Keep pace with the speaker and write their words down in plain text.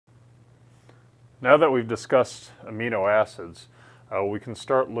Now that we've discussed amino acids, we can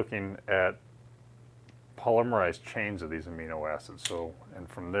start looking at polymerized chains of these amino acids. And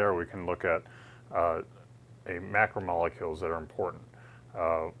from there we can look at macromolecules that are important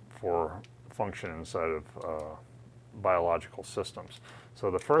for function inside of biological systems.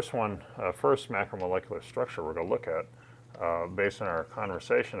 So the first macromolecular structure we're going to look at, based on our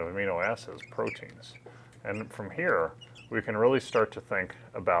conversation of amino acids, proteins. And from here, we can really start to think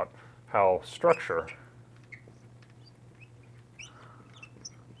about how structure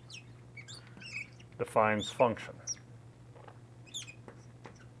defines function,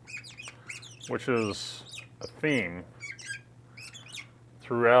 which is a theme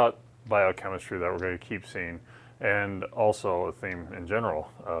throughout biochemistry that we're going to keep seeing, and also a theme in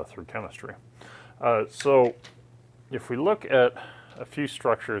general through chemistry. So if we look at a few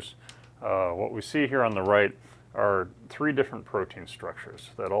structures, what we see here on the right are 3 different protein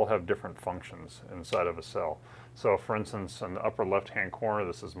structures that all have different functions inside of a cell. So for instance, in the upper left-hand corner,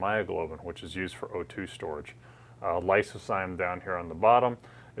 this is myoglobin, which is used for O2 storage. Lysozyme down here on the bottom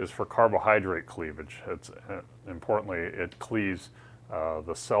is for carbohydrate cleavage. Importantly, it cleaves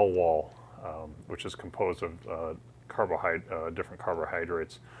the cell wall, which is composed of different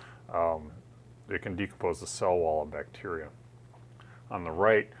carbohydrates. It can decompose the cell wall of bacteria. On the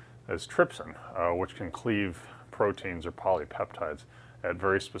right is trypsin, which can cleave proteins or polypeptides at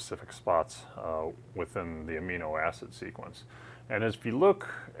very specific spots within the amino acid sequence. And if you look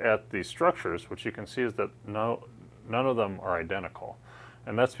at these structures, what you can see is that none of them are identical.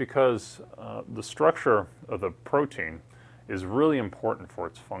 And that's because the structure of the protein is really important for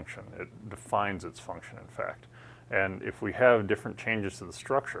its function. It defines its function, in fact. And if we have different changes to the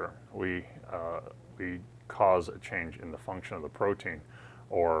structure, we cause a change in the function of the protein,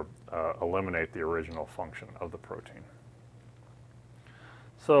 or eliminate the original function of the protein.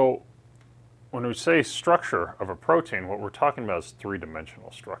 So when we say structure of a protein, what we're talking about is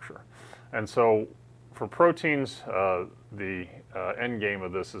 3-dimensional structure. And so for proteins, the end game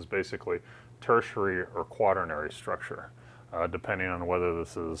of this is basically tertiary or quaternary structure, depending on whether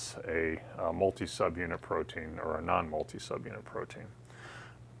this is a multi-subunit protein or a non-multi-subunit protein.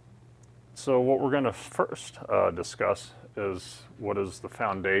 So what we're going to first discuss is what is the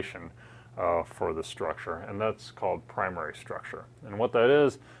foundation for the structure, and that's called primary structure. And what that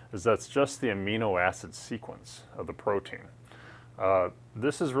is that's just the amino acid sequence of the protein.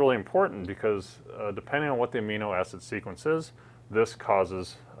 This is really important because depending on what the amino acid sequence is, this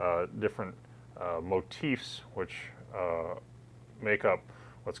causes different motifs which make up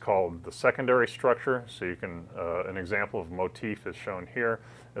what's called the secondary structure. So you can, an example of motif is shown here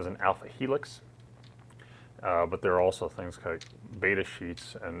as an alpha helix. But there are also things like beta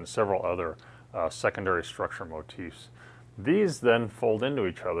sheets and several other secondary structure motifs. These then fold into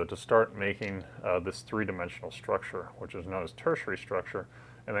each other to start making this 3-dimensional structure, which is known as tertiary structure,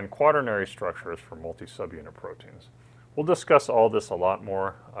 and then quaternary structure is for multi-subunit proteins. We'll discuss all this a lot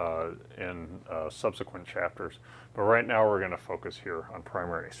more in subsequent chapters, but right now we're going to focus here on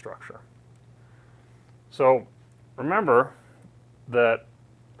primary structure. So remember that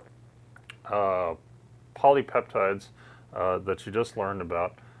polypeptides that you just learned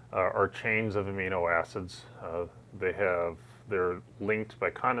about are chains of amino acids. They're linked by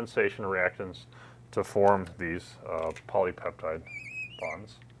condensation reactants to form these polypeptide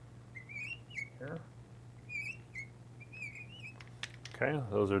bonds. Here. Okay,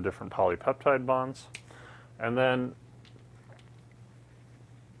 those are different polypeptide bonds. And then,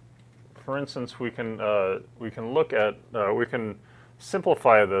 for instance, we can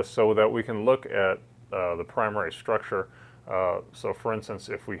simplify this so that we can look at the primary structure. So for instance,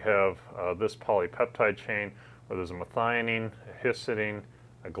 if we have this polypeptide chain where there's a methionine, a histidine,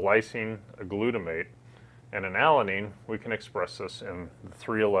 a glycine, a glutamate, and an alanine, we can express this in the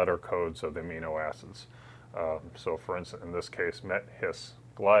 3-letter codes of the amino acids. So for instance, in this case, met, his,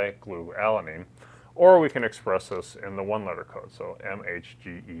 gly, glu, alanine, or we can express this in the 1-letter code, so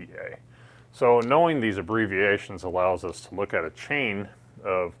MHGEA. So knowing these abbreviations allows us to look at a chain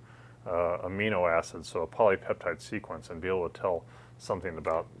of amino acids, so a polypeptide sequence, and be able to tell something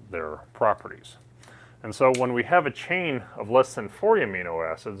about their properties. And so when we have a chain of less than 40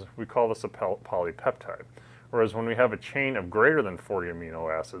 amino acids, we call this a polypeptide. Whereas when we have a chain of greater than 40 amino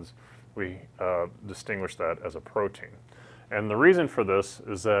acids, we distinguish that as a protein. And the reason for this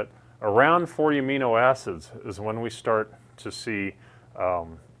is that around 40 amino acids is when we start to see,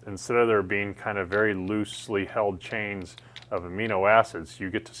 instead of there being kind of very loosely held chains of amino acids, you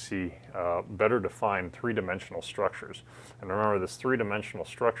get to see better defined 3-dimensional structures. And remember, this 3-dimensional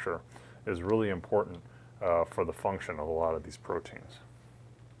structure is really important for the function of a lot of these proteins.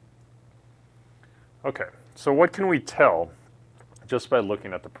 Okay, so what can we tell just by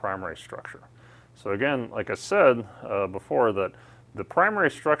looking at the primary structure? So again, like I said before, that the primary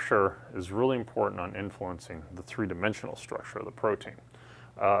structure is really important on influencing the three-dimensional structure of the protein.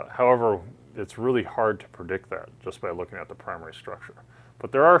 However, it's really hard to predict that just by looking at the primary structure.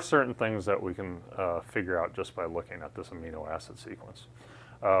 But there are certain things that we can figure out just by looking at this amino acid sequence.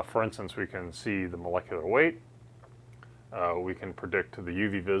 For instance, we can see the molecular weight. We can predict the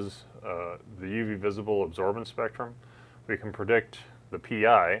UV visible absorbance spectrum. We can predict the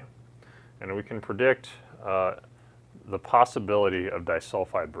PI, and we can predict the possibility of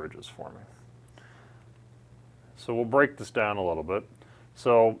disulfide bridges forming. So we'll break this down a little bit.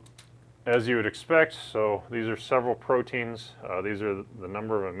 So as you would expect, so these are several proteins. These are the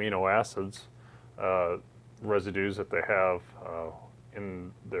number of amino acids residues that they have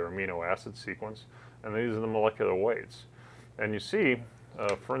in their amino acid sequence, and these are the molecular weights. And you see,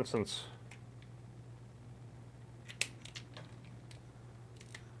 for instance,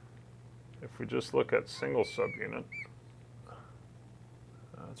 if we just look at single subunit,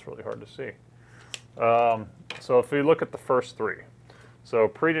 it's really hard to see. So if we look at the first three, so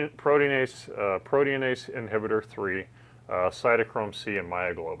proteinase inhibitor 3, cytochrome C, and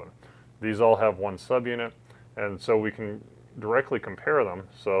myoglobin. These all have one subunit, and so we can directly compare them.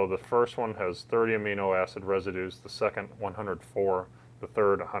 So the first one has 30 amino acid residues, the second 104, the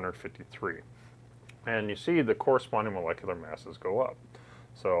third 153. And you see the corresponding molecular masses go up.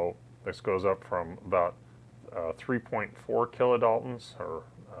 So this goes up from about 3.4 kilodaltons, or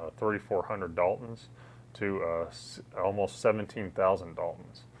 3,400 daltons, to almost 17,000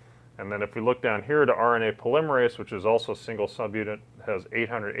 daltons. And then if we look down here to RNA polymerase, which is also a single subunit, has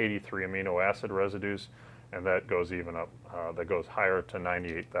 883 amino acid residues, and that goes even up, that goes higher to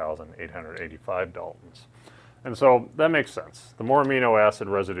 98,885 daltons. And so that makes sense. The more amino acid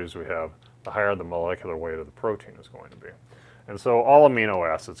residues we have, the higher the molecular weight of the protein is going to be. And so all amino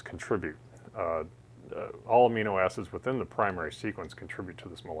acids contribute. All amino acids within the primary sequence contribute to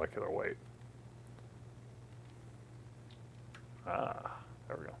this molecular weight.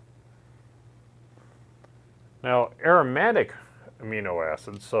 There we go. Now, aromatic amino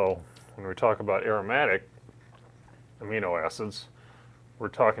acids, so when we talk about aromatic amino acids, we're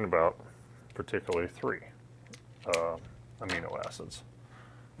talking about particularly three amino acids.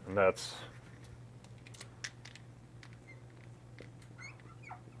 And that's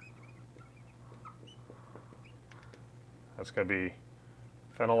going to be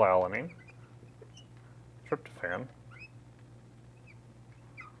phenylalanine, tryptophan,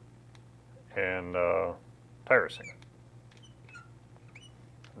 and tyrosine.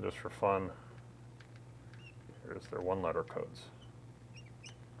 And just for fun, here's their one-letter codes.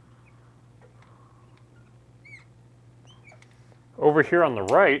 Over here on the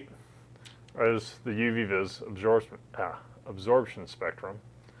right is the UV-vis absorption spectrum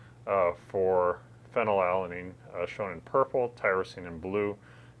for phenylalanine, shown in purple, tyrosine in blue,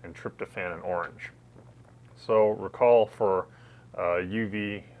 and tryptophan in orange. So recall for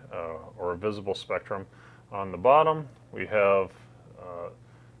UV or visible spectrum, on the bottom we have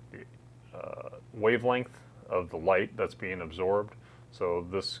the wavelength of the light that's being absorbed. So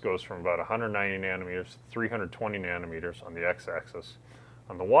this goes from about 190 nanometers to 320 nanometers on the x-axis.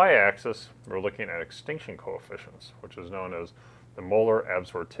 On the y-axis, we're looking at extinction coefficients, which is known as the molar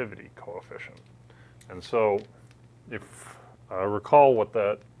absorptivity coefficient. And so if I recall what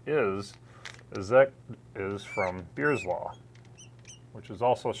that is that is from Beer's law, which is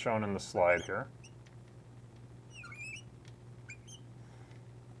also shown in the slide here.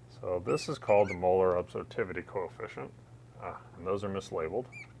 So this is called the molar absorptivity coefficient, and those are mislabeled.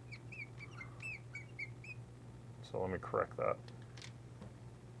 So let me correct that.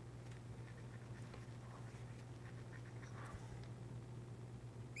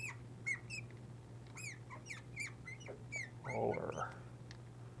 Molar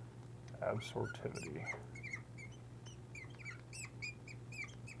absorptivity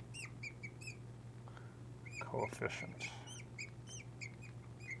coefficient.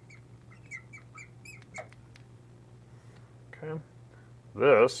 Okay,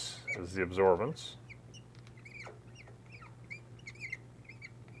 this is the absorbance.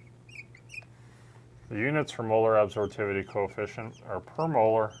 The units for molar absorptivity coefficient are per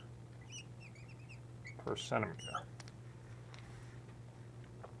molar per centimeter.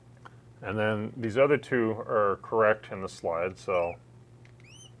 And then these other two are correct in the slide, so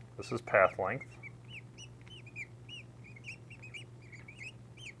this is path length.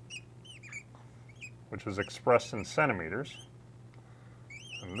 Which is expressed in centimeters.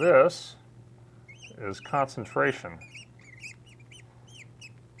 And this is concentration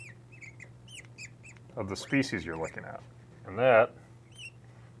of the species you're looking at. And that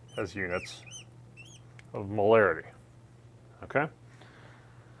has units of molarity. Okay?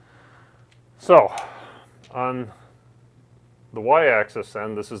 So, on the y-axis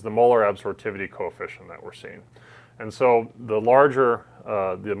then, this is the molar absorptivity coefficient that we're seeing. And so the larger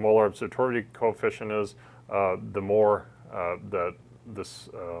the molar absorptivity coefficient is, the more that this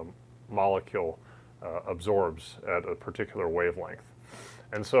molecule absorbs at a particular wavelength.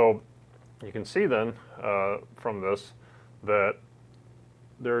 And so you can see then from this that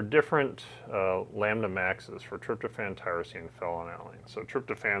there are different lambda maxes for tryptophan, tyrosine, and phenylalanine. So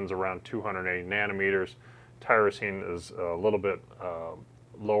tryptophan's around 280 nanometers, tyrosine is a little bit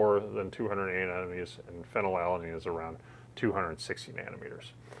lower than 280 nanometers, and phenylalanine is around 260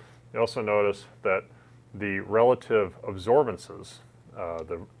 nanometers. You also notice that the relative absorbances,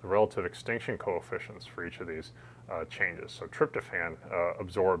 the relative extinction coefficients for each of these changes. So tryptophan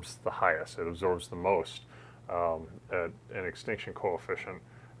absorbs the highest, it absorbs the most at an extinction coefficient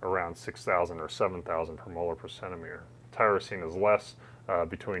around 6,000 or 7,000 per molar per centimeter. Tyrosine is less,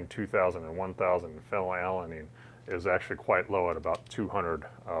 between 2,000 and 1,000, and phenylalanine is actually quite low at about 200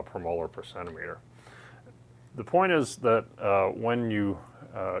 per molar per centimeter. The point is that when you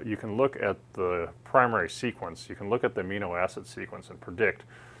can look at the primary sequence, you can look at the amino acid sequence and predict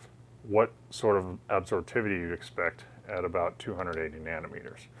what sort of absorptivity you'd expect at about 280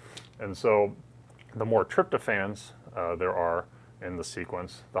 nanometers. And so the more tryptophans there are in the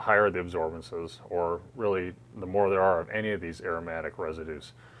sequence, the higher the absorbances, or really the more there are of any of these aromatic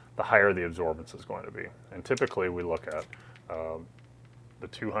residues, the higher the absorbance is going to be. And typically we look at the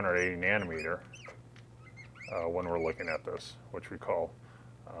 280 nanometer when we're looking at this, which we call,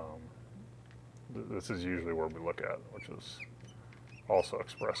 this is usually where we look at, which is also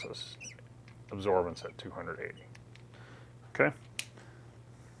expresses absorbance at 280. Okay?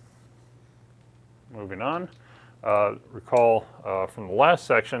 Moving on. Recall from the last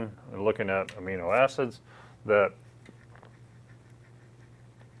section, we're looking at amino acids, that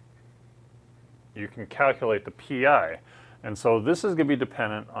you can calculate the PI. And so this is going to be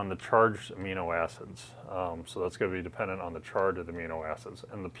dependent on the charged amino acids. So that's going to be dependent on the charge of the amino acids.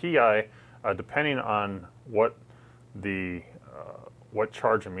 And the PI, depending on what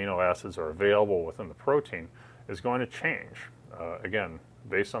charged amino acids are available within the protein, is going to change. Again,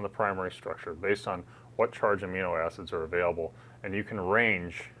 based on the primary structure, based on what charged amino acids are available. And you can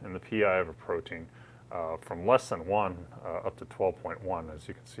range in the PI of a protein from less than 1 up to 12.1, as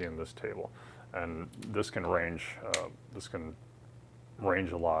you can see in this table. And this can range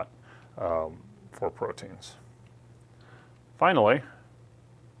a lot for proteins. Finally,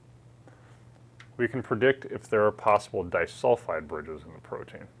 we can predict if there are possible disulfide bridges in the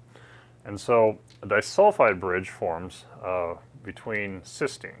protein. And so a disulfide bridge forms between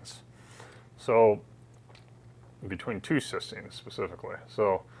cysteines. So between two cysteines specifically.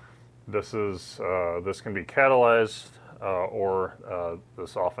 So this can be catalyzed, or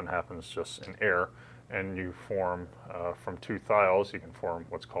this often happens just in air, and you form from two thiols, you can form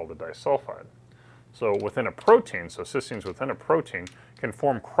what's called a disulfide. So within a protein, so cysteines within a protein can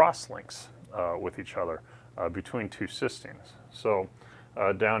form cross-links with each other between two cysteines. So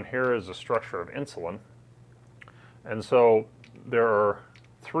down here is the structure of insulin, and so there are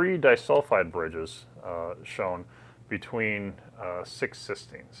 3 disulfide bridges shown between 6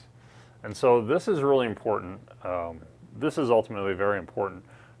 cysteines. And so this is really important. This is ultimately very important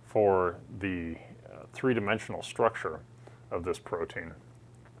for the 3-dimensional structure of this protein,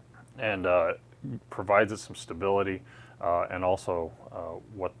 and provides it some stability, and also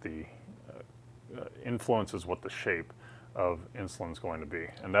what the influences what the shape of insulin is going to be.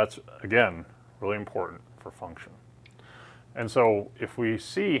 And that's, again, really important for function. And so if we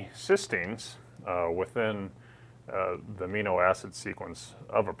see cysteines within the amino acid sequence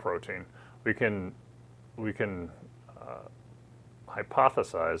of a protein, we can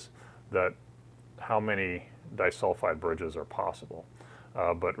hypothesize that how many disulfide bridges are possible.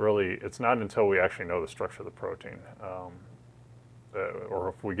 But really, it's not until we actually know the structure of the protein, or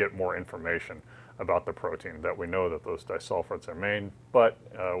if we get more information about the protein, that we know that those disulfides are made, but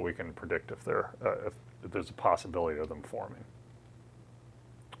we can predict if there's a possibility of them forming.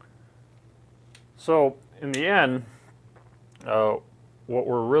 So in the end, what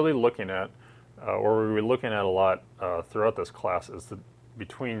we're really looking at, or we'll be looking at a lot throughout this class, is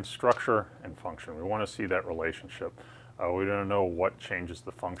between structure and function. We want to see that relationship. We don't know what changes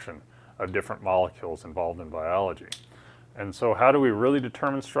the function of different molecules involved in biology. And so how do we really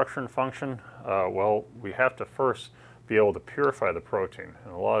determine structure and function? Well, we have to first be able to purify the protein.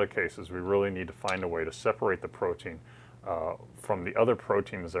 In a lot of cases, we really need to find a way to separate the protein from the other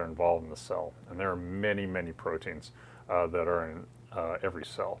proteins that are involved in the cell. And there are many, many proteins that are in every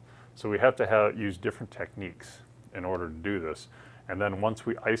cell. So we have to use different techniques in order to do this. And then once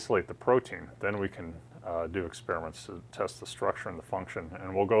we isolate the protein, then we can do experiments to test the structure and the function.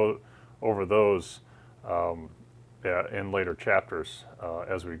 And we'll go over those in later chapters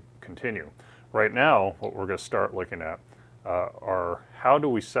as we continue. Right now, what we're going to start looking at are how do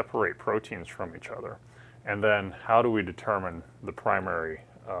we separate proteins from each other, and then how do we determine the primary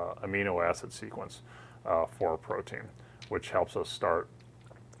amino acid sequence for a protein, which helps us start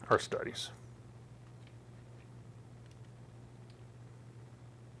our studies.